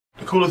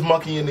coolest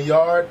monkey in the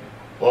yard,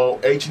 or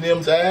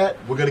H&M's ad.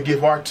 We're going to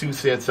give our 2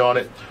 cents on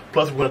it.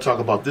 Plus, we're going to talk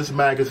about this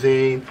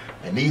magazine,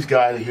 and these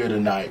guys are here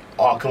tonight,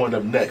 all coming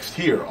up next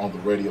here on the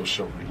radio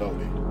show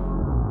Reloaded.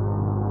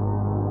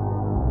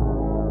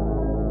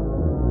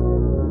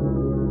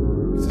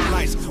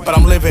 But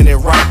I'm living it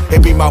right.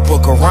 It be my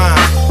book of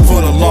rhymes,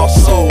 full of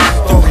lost souls,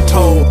 story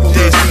told,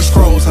 Dead Sea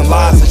Scrolls and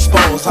lies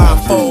exposed. I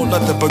unfold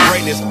nothing but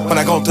greatness when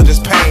I go through this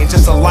pain.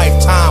 Just a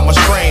lifetime of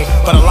strain,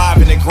 but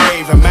alive in the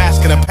grave and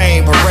masking the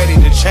pain, but ready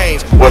to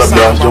change. What up,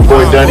 y'all? It's your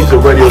boy Danny, the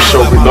radio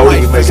show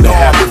Reloaded. We making it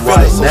happen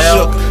right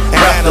now.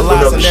 Wrapped up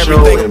another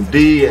show,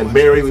 MD and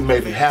Mary. We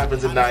made it happen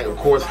tonight. Of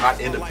course, hot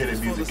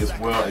independent music as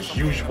well as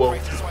usual.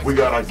 We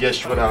got our guest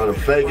straight out of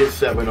Vegas,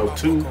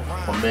 702.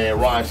 My man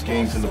Rhyme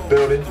Schemes in the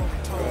building.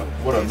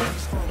 What up, man?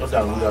 No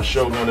doubt we got a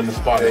show going in the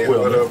spot as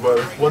well. What up,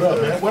 buddy? What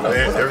up, man? What up?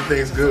 Man,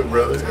 everything's good,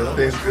 brother.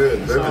 Everything's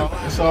good.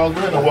 It's all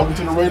good. And welcome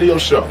to the radio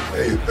show.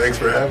 Hey, thanks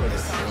for having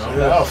us.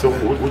 Yeah. So,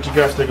 what you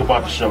guys think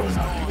about the show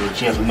tonight? You get a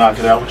chance to knock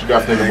it out. What you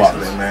guys think about it,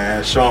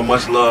 man? Showing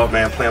much love,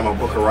 man. Playing my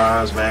book of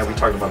rhymes, man. We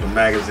talked about the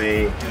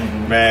magazine,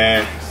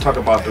 man. Talk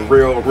about the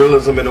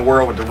realism in the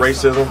world with the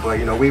racism, but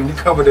you know we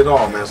covered it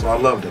all, man. So I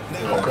loved it.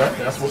 Okay,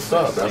 that's what's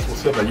up. That's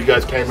what's up. And you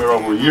guys came here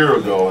over a year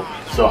ago.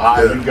 So how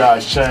have you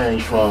guys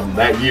changed from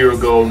that year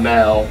ago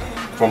now,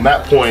 from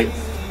that point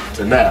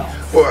to now?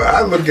 Well,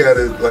 I look at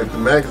it like the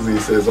magazine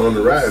says, on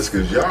the rise,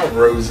 because y'all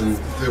rose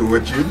into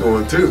what you're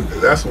doing too.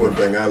 That's one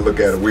thing I look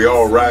at it. We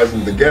all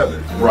rising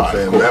together. You know right.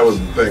 And that was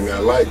the thing I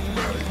liked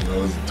about it. You know,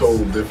 it was a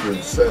total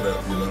different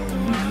setup. You know,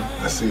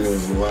 I see there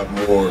was a lot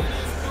more,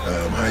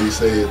 how you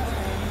say it,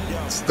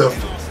 stuff,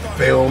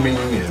 filming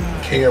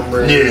and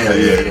cameras.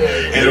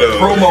 And the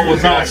promo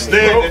was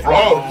outstanding.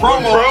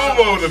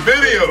 Promo, the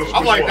video.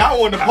 I'm like, I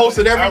want to post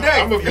it every day.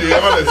 I'm gonna be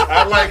honest.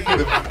 I like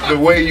the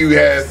way you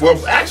had.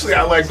 Well, actually,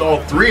 I liked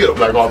all 3 of them.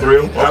 Like all 3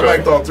 of them? Okay. I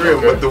liked all 3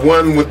 of them, but the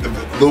one with the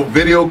little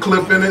video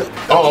clip in it.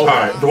 Oh,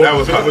 okay. The one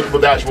with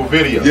the actual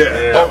video.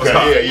 Yeah. Okay.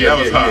 That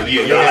was hot.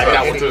 Yeah. I like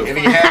that one too. And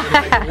he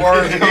had the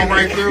words come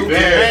right through.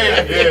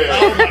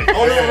 Yeah.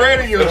 On the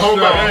radio show.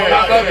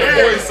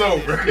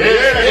 Voiceover.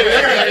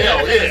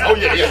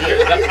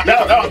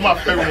 That was my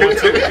favorite one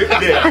too.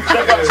 Yeah,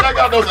 check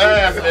out those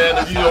ads,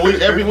 man. You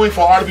know, every week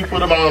for artists, we put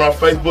them out on our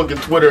Facebook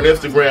and Twitter and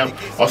Instagram,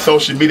 on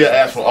social media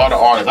ads for all the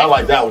artists. I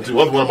like that one too.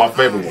 That's one of my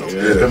favorite ones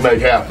to make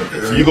happen.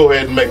 So you go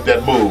ahead and make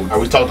that move.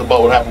 We talked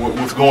about what happened,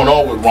 what's going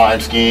on with Rhyme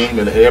Scheme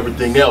and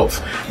everything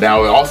else.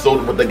 Now,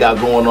 also what they got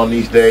going on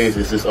these days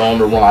is this On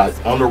the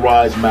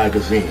Rise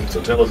magazine.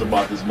 So tell us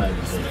about this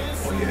magazine.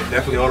 Yeah,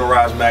 definitely On the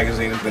Rise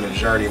magazine has been a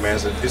journey, man.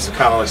 It's to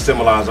kind of like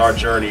symbolize our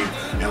journey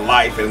in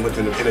life and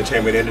within the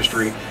entertainment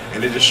industry,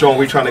 and it's just showing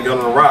we trying to get on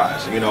the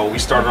rise. You know, we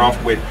started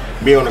off with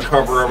me on the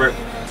cover of it,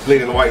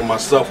 Bleeding the White and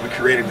myself. We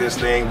created this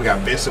thing. We got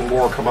Vincent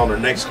Ward come on the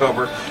next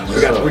cover. We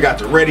got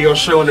the radio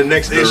show in the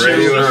next issue.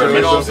 You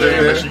know what I'm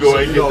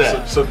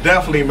saying? So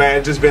definitely, man,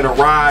 it's just been a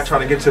ride,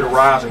 trying to get to the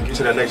rise and get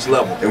to that next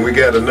level. And we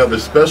got another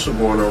special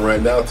going on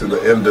right now to the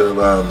end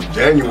of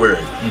January.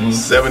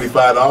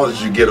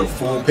 $75, you get a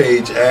full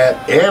page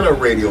ad and a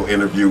radio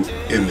interview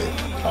in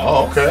it.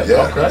 Oh, okay.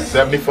 Yeah. Okay.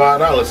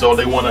 $75. So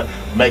they want to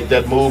make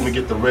that move and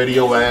get the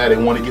radio ad. They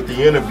want to get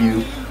the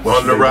interview.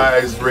 On the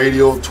Rise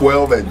Radio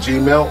 12 at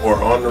Gmail or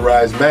On the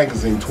Rise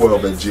Magazine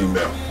 12 at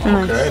Gmail.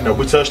 Okay. Now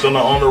we touched on the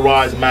On the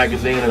Rise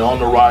magazine and On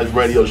the Rise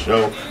radio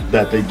show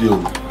that they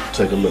do.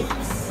 Take a look.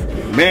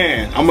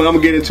 Man, I'm gonna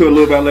get into it a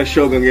little bit. I'll let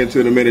Shogun get into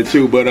it in a minute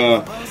too. But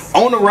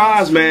On the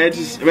Rise, man,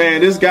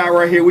 this guy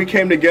right here, we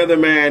came together,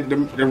 man.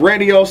 The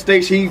radio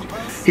station,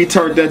 he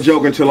turned that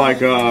joke into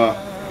like a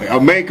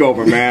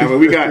makeover, man. But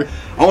we got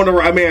On the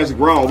Rise. I mean, it's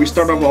grown. We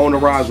started off with On the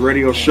Rise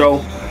radio show,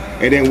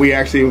 and then we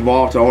actually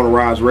evolved to On the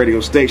Rise radio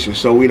station.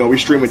 So we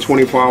stream it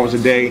 24 hours a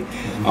day.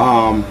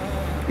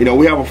 You know,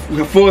 we have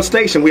a full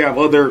station. We have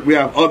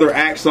other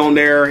acts on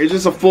there. It's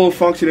just a full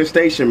functioning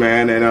station,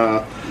 man. And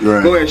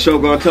go ahead,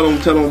 Shogun. Tell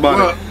them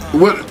about it.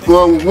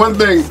 Well, one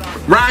thing,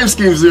 Rhyme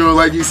Schemes, you know,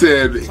 like you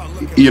said,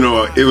 you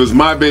know, it was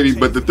my baby.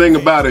 But the thing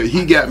about it,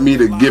 he got me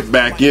to get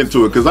back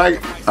into it because I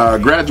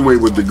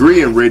graduated with a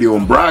degree in radio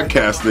and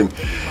broadcasting.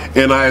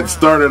 And I had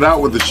started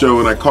out with the show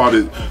and I called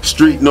it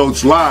Street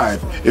Notes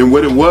Live. And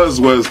what it was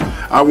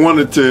I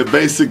wanted to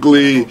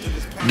basically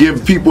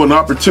give people an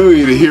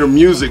opportunity to hear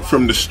music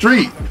from the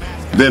street.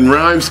 Then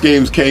Rhyme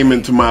Schemes came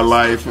into my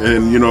life,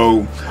 and you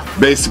know,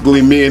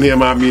 basically me and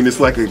him, I mean, it's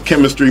like a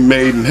chemistry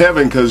made in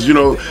heaven, because you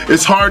know,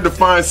 it's hard to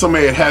find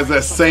somebody that has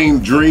that same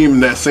dream,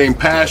 that same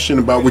passion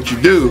about what you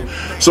do.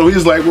 So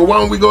he's like, well, why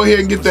don't we go ahead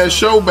and get that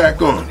show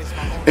back on?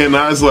 And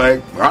I was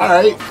like, all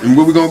right, and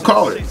what we gonna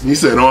call it? He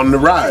said, On the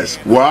Rise.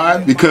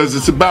 Why? Because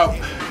it's about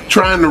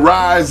trying to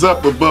rise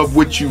up above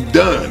what you've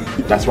done.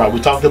 That's right.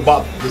 We talked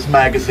about this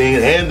magazine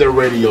and the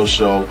radio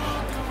show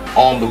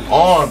on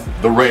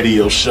the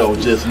radio show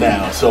just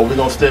now. So we're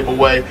gonna step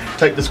away,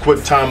 take this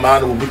quick time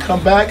out, and when we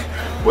come back,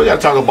 we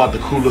gotta talk about the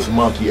coolest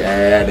monkey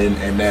ad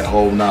and that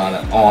whole nine.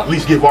 At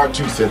least give our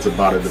 2 cents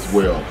about it as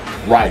well.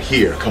 Right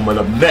here, coming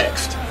up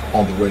next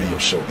on the radio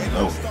show.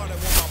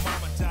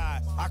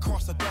 I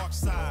crossed the dark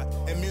side,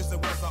 and music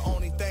was the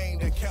only thing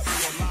that kept me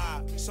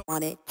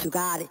want it, you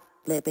got it,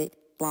 flip it,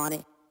 want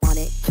it,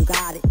 you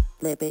got it,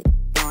 flip it,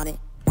 want it.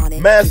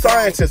 Mad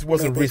Scientist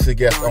was a recent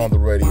guest on the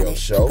radio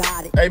show.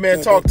 Hey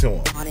man, talk to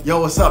him.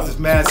 Yo, what's up? It's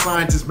Mad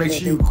Scientist. Make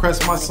sure you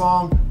request my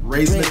song,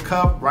 Raising the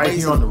Cup, right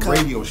here on the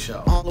radio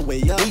show.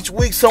 Each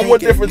week someone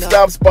different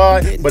stops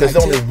by, but there's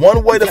only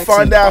one way to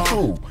find out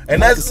who,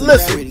 and that's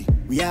listen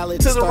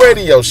to the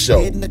radio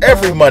show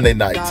every Monday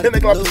night, 10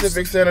 o'clock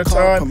Pacific Standard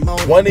Time,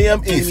 1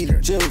 a.m.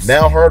 Eastern.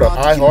 Now heard on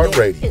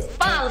iHeartRadio. It's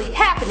finally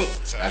happening.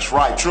 That's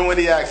right, True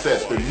Indie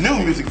Access, the new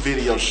music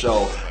video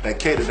show that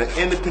caters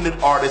to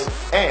independent artists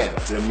and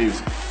their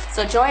music.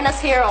 So join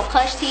us here on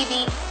Punch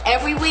TV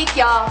every week,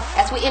 y'all,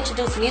 as we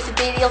introduce music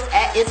videos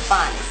at its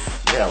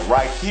finest. Yeah,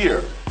 right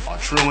here on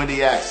True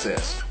Indie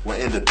Access, where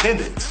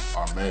independents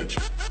are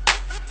major.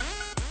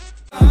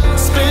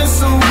 Spent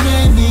so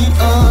many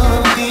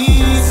of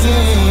these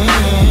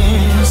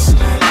years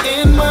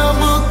in my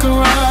book of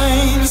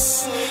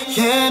rhymes.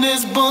 Yeah,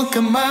 this book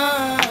of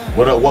mine.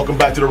 What up? Welcome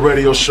back to the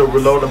radio show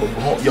Reloaded.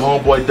 Your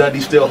homeboy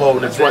Dundee still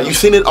holding it. Right, you've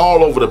seen it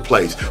all over the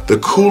place. The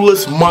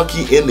coolest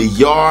monkey in the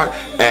yard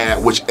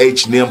ad, which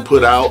H&M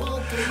put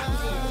out.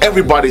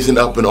 Everybody's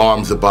up in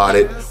arms about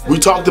it. We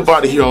talked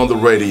about it here on the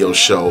radio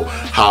show,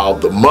 how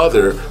the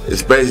mother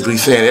is basically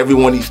saying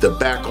everyone needs to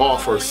back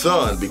off her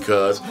son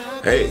because,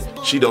 hey,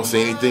 she don't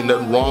see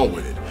nothing wrong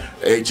with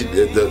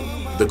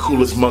it. The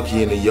coolest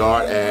monkey in the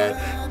yard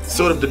ad,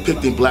 sort of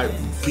depicting black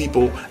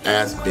people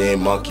as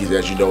being monkeys,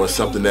 as you know, is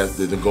something that's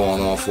been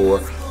going on for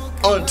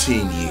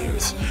umpteen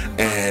years.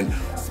 And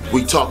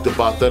we talked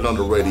about that on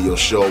the radio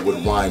show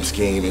with Rhyme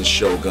Scheme and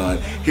Shogun.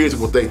 Here's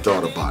what they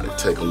thought about it.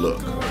 Take a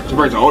look.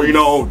 Oh, you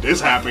know,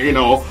 this happened, you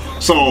know,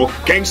 so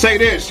can't say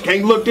this,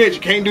 can't look this,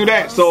 you can't do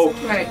that. So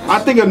right. I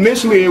think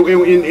initially it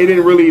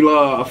didn't really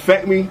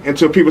affect me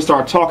until people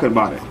start talking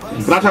about it.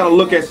 But I try to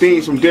look at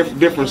things from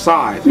different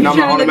sides. And I'm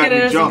not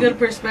automatically jump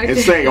and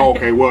say,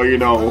 okay, well, you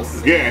know,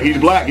 yeah, he's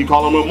black, you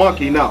call him a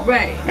monkey. No.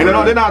 Right. And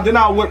then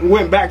I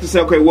went back to say,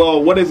 okay,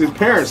 well, what does his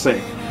parents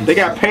say? They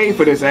got paid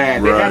for this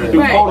ad. They had to do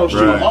photo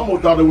shoots. I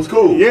almost thought it was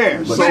cool. Yeah.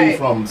 But So, she's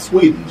from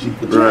Sweden. She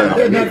put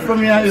they're not from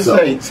the United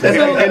States.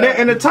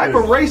 and the type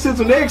of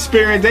racism they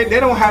experience, they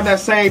don't have that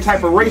same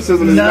type of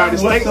racism in the United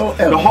States.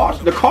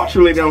 The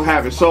culturally they don't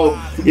have it. So,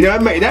 you know,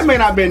 that may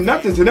not have been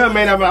nothing to them. It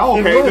may not be like,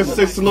 okay, this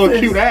is a little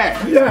cute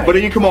ad. Yeah. But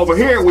then you come over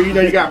here where, you know,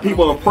 you got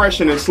people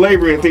oppression and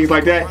slavery and things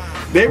like that.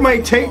 They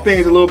may take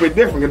things a little bit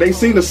different because they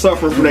seen the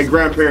suffering from their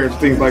grandparents,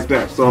 things like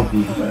that. So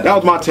that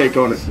was my take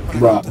on it.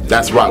 Right.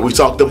 That's right. We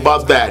talked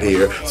about that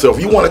here. So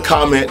if you want to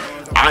comment,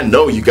 I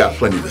know you got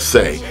plenty to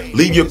say.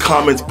 Leave your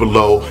comments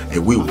below,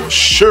 and we will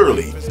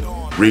surely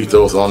read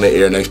those on the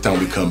air next time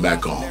we come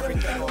back on.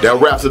 That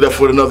wraps it up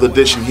for another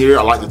edition here.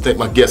 I'd like to thank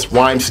my guests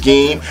Rhyme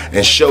Scheme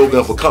and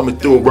Shogun for coming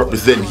through and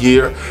representing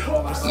here.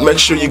 Make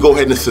sure you go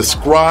ahead and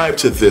subscribe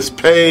to this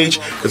page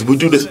because we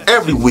do this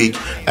every week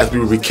as we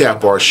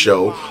recap our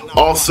show.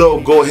 Also,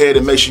 go ahead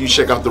and make sure you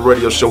check out the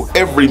radio show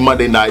every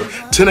Monday night,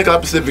 10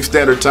 o'clock Pacific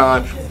Standard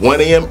Time,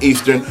 1 a.m.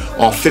 Eastern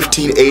on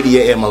 1580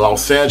 a.m. in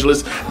Los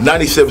Angeles,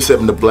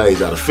 97.7 The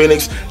Blaze out of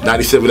Phoenix,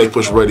 97.8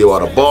 Push Radio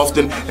out of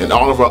Boston, and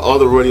all of our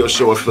other radio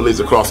show affiliates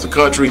across the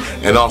country,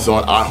 and also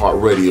on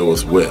iHeartRadio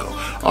as well.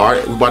 All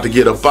right, we're about to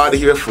get up out of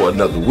here for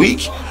another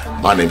week.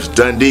 My name's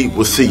Dundee.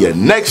 We'll see you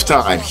next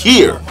time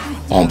here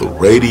on the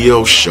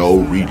radio show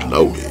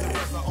Reloaded.